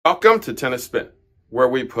Welcome to TennisSpin, where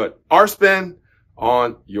we put our spin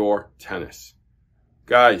on your tennis.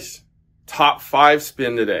 Guys, top 5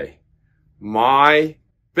 spin today. My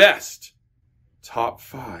best top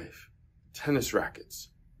 5 tennis rackets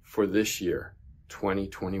for this year,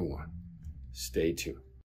 2021. Stay tuned.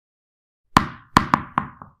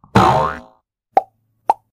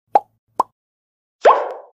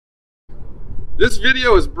 This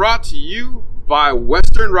video is brought to you by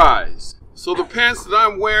Western Rise. So the pants that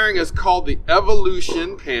I'm wearing is called the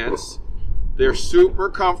Evolution pants. They're super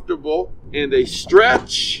comfortable and they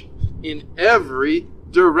stretch in every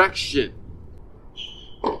direction.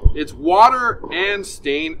 It's water and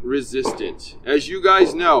stain resistant. As you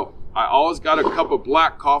guys know, I always got a cup of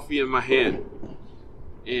black coffee in my hand,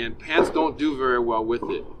 and pants don't do very well with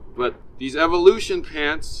it. But these Evolution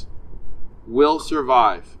pants will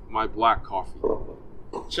survive my black coffee.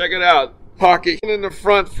 Check it out. Pocket in the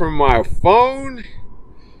front for my phone.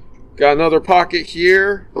 Got another pocket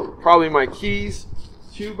here, probably my keys.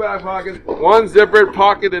 2 back pockets, 1 zippered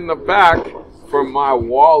pocket in the back for my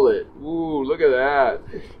wallet. Ooh, look at that.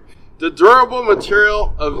 The durable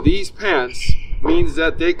material of these pants means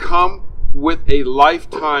that they come with a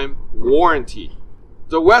lifetime warranty.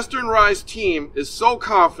 The Western Rise team is so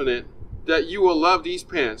confident that you will love these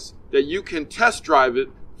pants that you can test drive it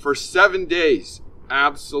for 7 days.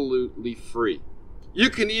 Absolutely free. You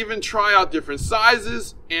can even try out different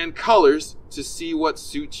sizes and colors to see what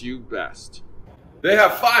suits you best. They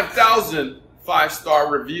have 5,000 5-star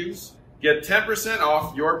reviews. Get 10%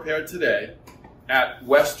 off your pair today at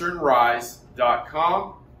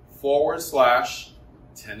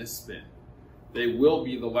westernrise.com/tennisspin. They will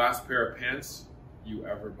be the last pair of pants you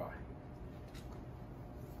ever buy.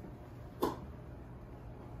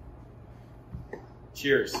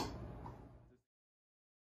 Cheers.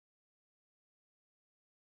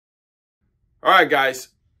 All right, guys,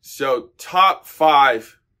 so top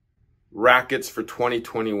 5 rackets for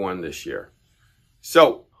 2021 this year.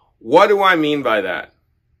 So what do I mean by that?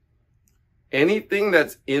 Anything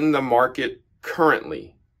that's in the market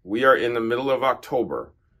currently, we are in the middle of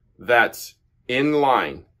October, that's in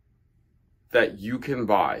line that you can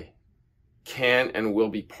buy can and will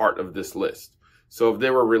be part of this list. So if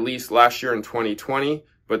they were released last year in 2020,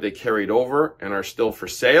 but they carried over and are still for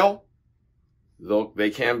sale,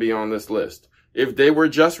 they can be on this list. If they were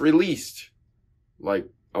just released like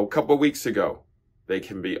a couple weeks ago, they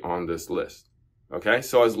can be on this list. Okay,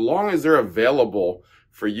 so as long as they're available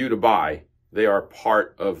for you to buy, they are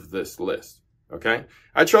part of this list. Okay,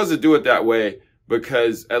 I chose to do it that way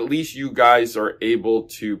because at least you guys are able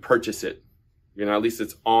to purchase it. You know, at least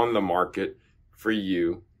it's on the market for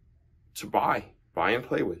you to buy and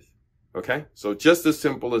play with. Okay, so just as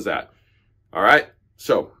simple as that. All right,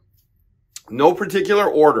 so no particular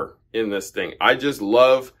order in this thing. I just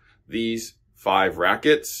love these 5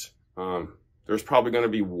 rackets. There's probably going to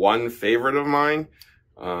be one favorite of mine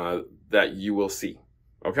that you will see.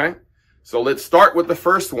 Okay, so let's start with the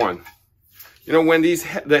first one. You know, when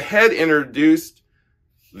the Head introduced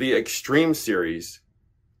the Extreme series,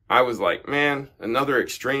 I was like, man, another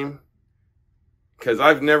Extreme, because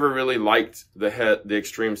I've never really liked the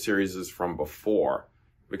Extreme series from before,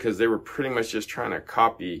 because they were pretty much just trying to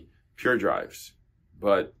copy Pure Drives.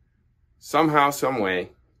 But somehow, some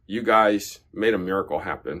way, you guys made a miracle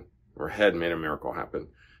happen, or Head made a miracle happen.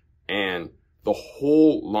 And the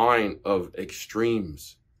whole line of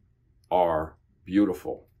Extremes are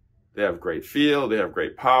beautiful. They have great feel, they have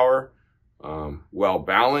great power, well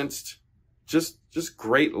balanced, just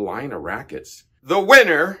great line of rackets. The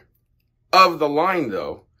winner of the line,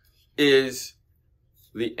 though, is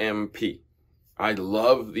the MP. I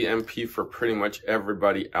love the MP for pretty much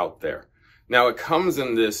everybody out there. Now, it comes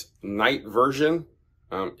in this night version.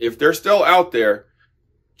 If they're still out there,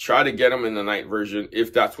 try to get them in the night version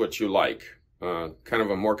if that's what you like. Kind of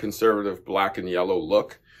a more conservative black and yellow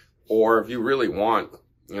look. Or if you really want,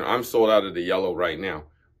 you know, I'm sold out of the yellow right now,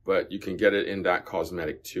 but you can get it in that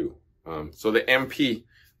cosmetic too. So the MP,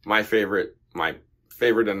 my favorite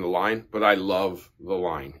in the line, but I love the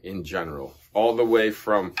line in general. All the way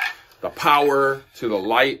from the power to the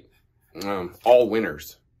light, all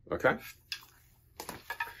winners, okay?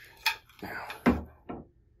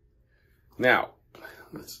 Now,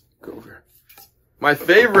 let's go over here. My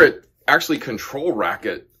favorite, actually, control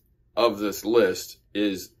racket of this list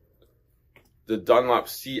is the Dunlop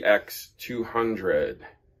CX200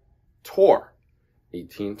 Tour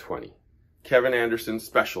 1820. Kevin Anderson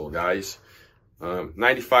special, guys.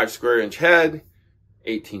 95 square inch head,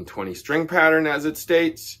 1820 string pattern as it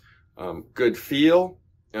states. Good feel.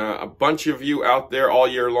 A bunch of you out there all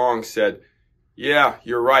year long said, Yeah,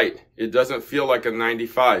 you're right. It doesn't feel like a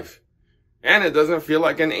 95. And it doesn't feel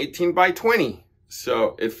like an 18 by 20.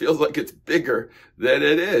 So it feels like it's bigger than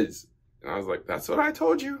it is. And I was like, that's what I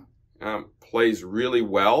told you. Plays really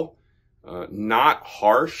well. Not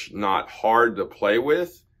harsh, not hard to play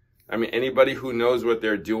with. I mean, anybody who knows what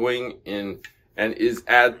they're doing and is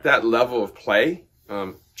at that level of play,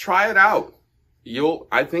 try it out.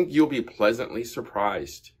 I think you'll be pleasantly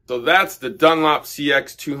surprised. So that's the Dunlop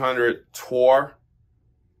CX200 Tour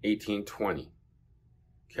 1820.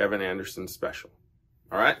 Kevin Anderson special.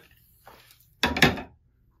 All right.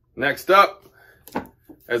 Next up,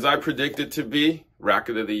 as I predicted to be,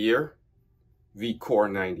 racket of the year, V-Core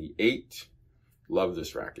 98. Love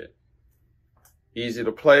this racket. Easy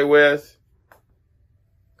to play with,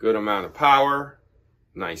 good amount of power,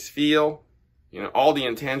 nice feel, you know, all the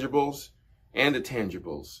intangibles and the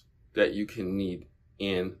tangibles that you can need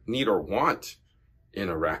or want in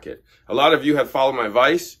a racket. A lot of you have followed my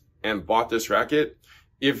advice and bought this racket.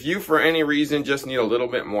 If you, for any reason, just need a little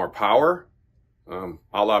bit more power,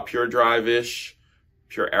 a la Pure Drive-ish,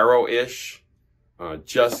 Pure Arrow-ish,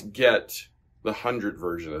 just get the 100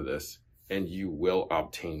 version of this and you will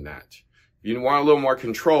obtain that. If you want a little more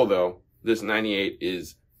control though, this 98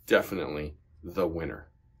 is definitely the winner.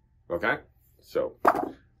 Okay? So,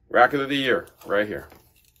 racket of the year, right here.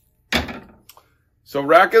 So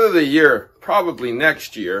racket of the year, probably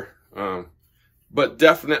next year, but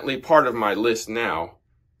definitely part of my list now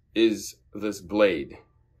is this blade.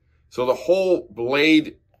 So the whole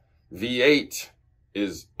blade V8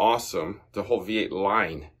 is awesome. The whole V8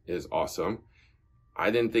 line is awesome. I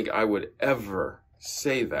didn't think I would ever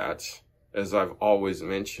say that, as I've always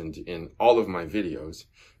mentioned in all of my videos,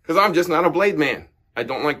 because I'm just not a blade man. I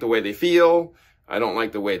don't like the way they feel. I don't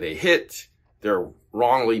like the way they hit. They're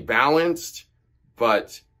wrongly balanced,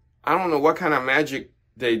 but I don't know what kind of magic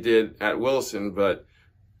they did at Wilson, but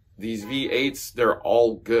these V8s, they're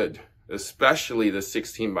all good, especially the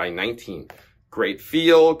 16 by 19. Great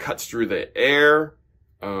feel, cuts through the air.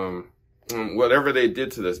 Whatever they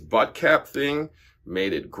did to this butt cap thing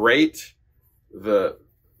made it great. The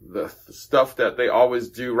stuff that they always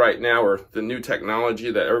do right now, or the new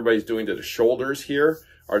technology that everybody's doing to the shoulders here,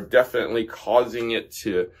 are definitely causing it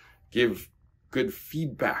to give good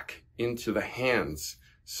feedback into the hands.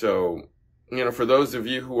 So, you know, for those of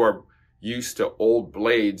you who are used to old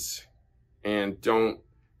blades and don't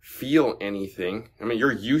feel anything, I mean,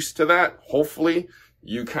 you're used to that. Hopefully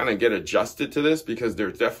you kind of get adjusted to this, because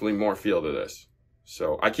there's definitely more feel to this.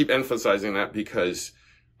 So I keep emphasizing that because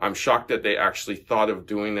I'm shocked that they actually thought of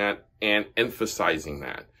doing that and emphasizing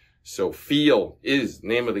that. So feel is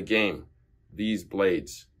name of the game. These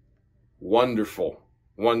blades, wonderful,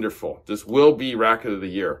 wonderful. This will be racket of the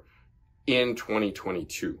year in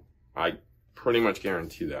 2022. I pretty much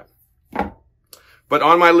guarantee that. But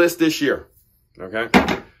on my list this year, okay?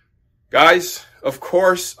 Guys, of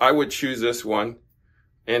course I would choose this one.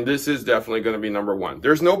 And this is definitely going to be number one.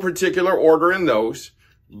 There's no particular order in those,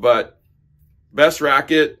 but best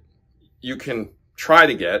racket you can try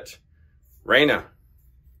to get, Reina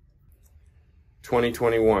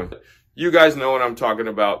 2021. You guys know what I'm talking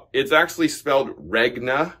about. It's actually spelled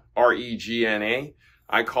Regna, R-E-G-N-A.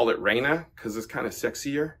 I call it Reina because it's kind of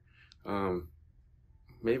sexier.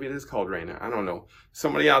 Maybe it is called Reina. I don't know.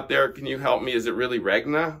 Somebody out there, can you help me? Is it really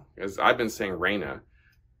Regna? Because I've been saying Reina.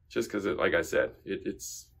 Just because, like I said,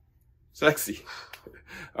 it's sexy.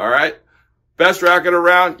 All right. Best racket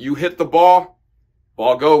around. You hit the ball,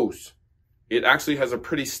 ball goes. It actually has a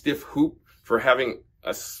pretty stiff hoop for having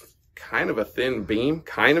a kind of a thin beam,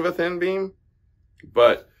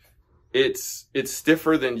 but it's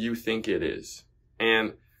stiffer than you think it is.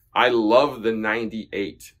 And I love the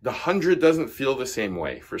 98. The 100 doesn't feel the same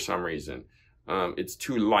way for some reason. It's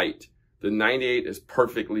too light. The 98 is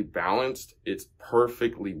perfectly balanced. It's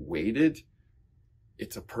perfectly weighted.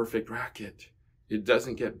 It's a perfect racket. It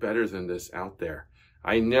doesn't get better than this out there.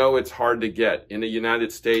 I know it's hard to get. In the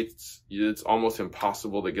United States, it's almost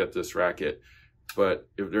impossible to get this racket. But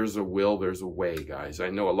if there's a will, there's a way, guys.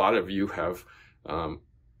 I know a lot of you have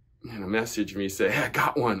messaged me, say, hey, I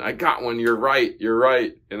got one. You're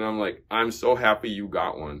right. And I'm like, I'm so happy you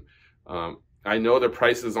got one. I know the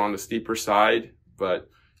price is on the steeper side, but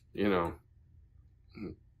you know,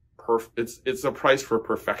 it's a price for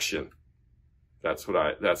perfection. That's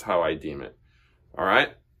how I deem it. All right,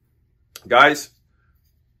 guys,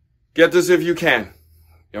 get this if you can.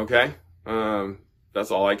 Okay.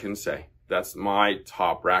 That's all I can say. That's my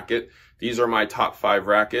top racket. These are my top 5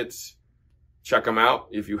 rackets. Check them out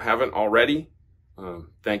if you haven't already.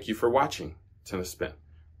 Thank you for watching Tennis Spin,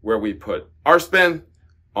 where we put our spin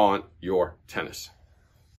on your tennis.